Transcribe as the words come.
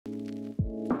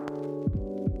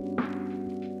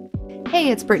Hey,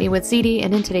 it's Brittany with Zidy,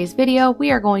 and in today's video,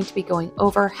 we are going to be going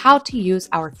over how to use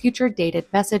our future dated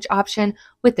message option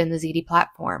within the Zidy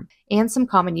platform and some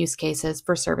common use cases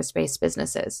for service-based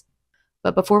businesses.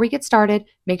 But before we get started,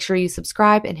 make sure you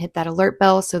subscribe and hit that alert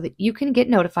bell so that you can get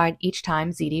notified each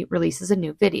time Zidy releases a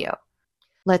new video.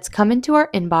 Let's come into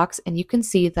our inbox and you can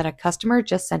see that a customer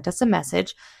just sent us a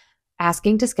message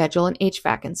asking to schedule an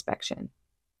HVAC inspection.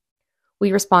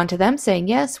 We respond to them saying,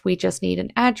 yes, we just need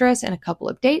an address and a couple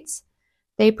of dates.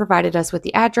 They provided us with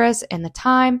the address and the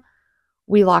time.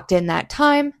 We locked in that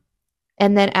time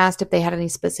and then asked if they had any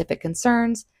specific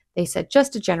concerns. They said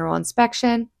just a general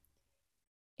inspection.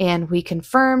 And we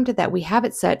confirmed that we have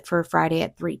it set for Friday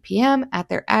at 3 p.m. at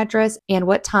their address and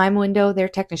what time window their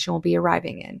technician will be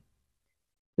arriving in.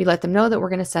 We let them know that we're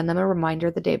going to send them a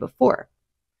reminder the day before.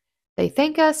 They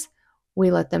thank us. We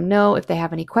let them know if they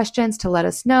have any questions to let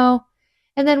us know.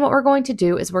 And then what we're going to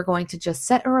do is we're going to just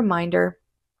set a reminder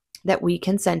that we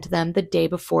can send to them the day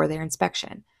before their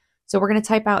inspection. So we're going to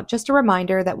type out just a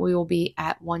reminder that we will be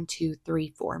at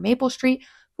 1234 Maple Street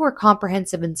for a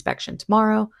comprehensive inspection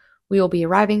tomorrow. We will be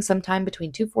arriving sometime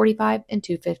between 2:45 and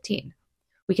 2:15.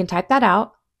 We can type that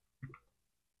out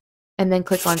and then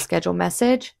click on Schedule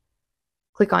Message,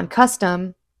 click on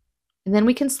Custom, and then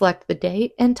we can select the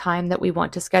date and time that we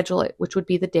want to schedule it, which would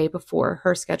be the day before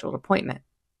her scheduled appointment.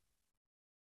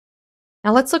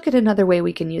 Now let's look at another way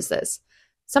we can use this.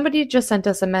 Somebody just sent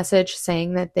us a message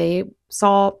saying that they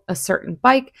saw a certain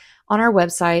bike on our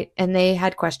website and they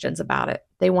had questions about it.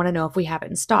 They want to know if we have it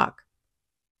in stock.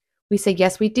 We say,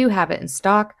 yes, we do have it in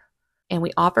stock, and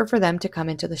we offer for them to come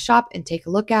into the shop and take a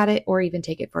look at it or even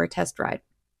take it for a test ride.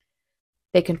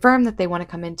 They confirm that they want to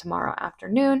come in tomorrow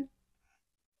afternoon.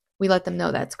 We let them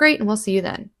know that's great and we'll see you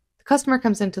then. The customer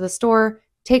comes into the store,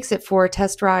 takes it for a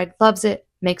test ride, loves it,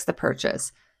 makes the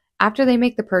purchase. After they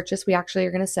make the purchase, we actually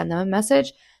are going to send them a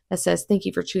message that says, thank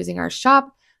you for choosing our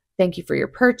shop. Thank you for your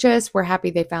purchase. We're happy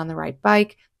they found the right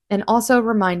bike. And also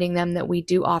reminding them that we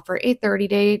do offer a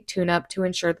 30-day tune-up to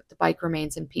ensure that the bike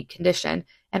remains in peak condition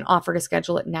and offer to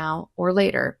schedule it now or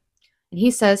later. And he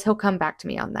says he'll come back to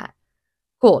me on that.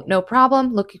 Cool, no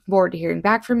problem. Looking forward to hearing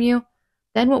back from you.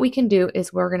 Then what we can do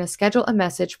is we're going to schedule a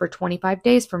message for 25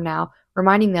 days from now,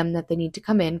 reminding them that they need to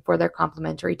come in for their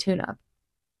complimentary tune-up.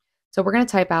 So we're going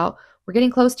to type out, we're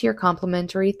getting close to your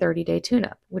complimentary 30-day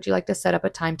tune-up. Would you like to set up a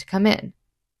time to come in?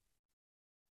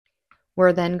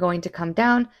 We're then going to come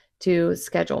down to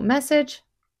Schedule Message,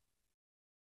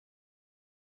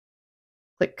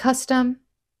 click Custom.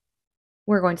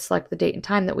 We're going to select the date and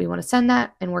time that we want to send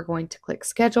that, and we're going to click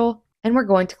Schedule, and we're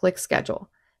going to click Schedule.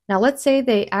 Now let's say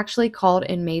they actually called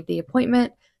and made the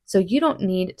appointment, so you don't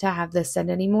need to have this sent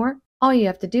anymore. All you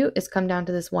have to do is come down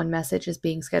to this one message is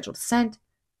being scheduled to send,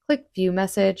 click View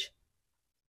Message,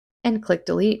 and click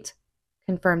Delete.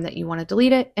 Confirm that you want to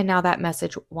delete it, and now that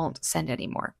message won't send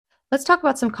anymore. Let's talk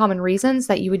about some common reasons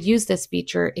that you would use this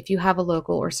feature if you have a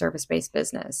local or service-based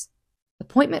business.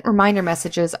 Appointment reminder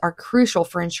messages are crucial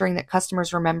for ensuring that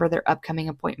customers remember their upcoming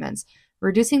appointments,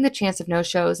 reducing the chance of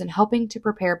no-shows and helping to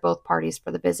prepare both parties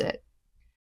for the visit.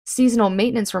 Seasonal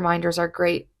maintenance reminders are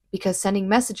great because sending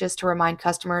messages to remind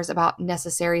customers about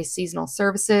necessary seasonal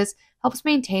services helps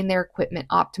maintain their equipment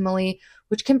optimally,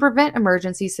 which can prevent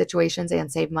emergency situations and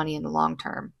save money in the long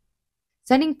term.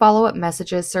 Sending follow-up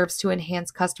messages serves to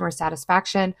enhance customer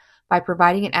satisfaction by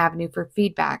providing an avenue for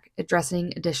feedback,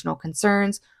 addressing additional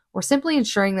concerns, or simply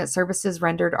ensuring that services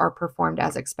rendered are performed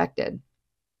as expected.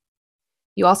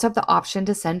 You also have the option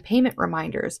to send payment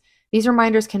reminders. These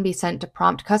reminders can be sent to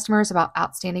prompt customers about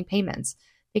outstanding payments.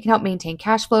 They can help maintain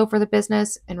cash flow for the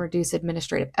business and reduce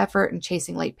administrative effort in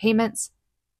chasing late payments.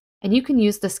 And you can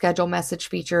use the schedule message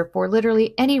feature for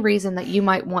literally any reason that you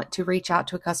might want to reach out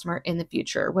to a customer in the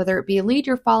future, whether it be a lead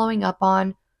you're following up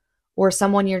on or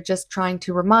someone you're just trying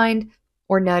to remind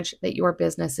or nudge that your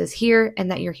business is here and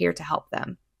that you're here to help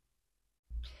them.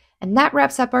 And that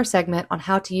wraps up our segment on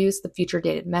how to use the future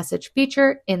dated message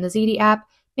feature in the Zidy app.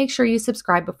 Make sure you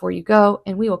subscribe before you go,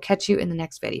 and we will catch you in the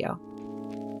next video.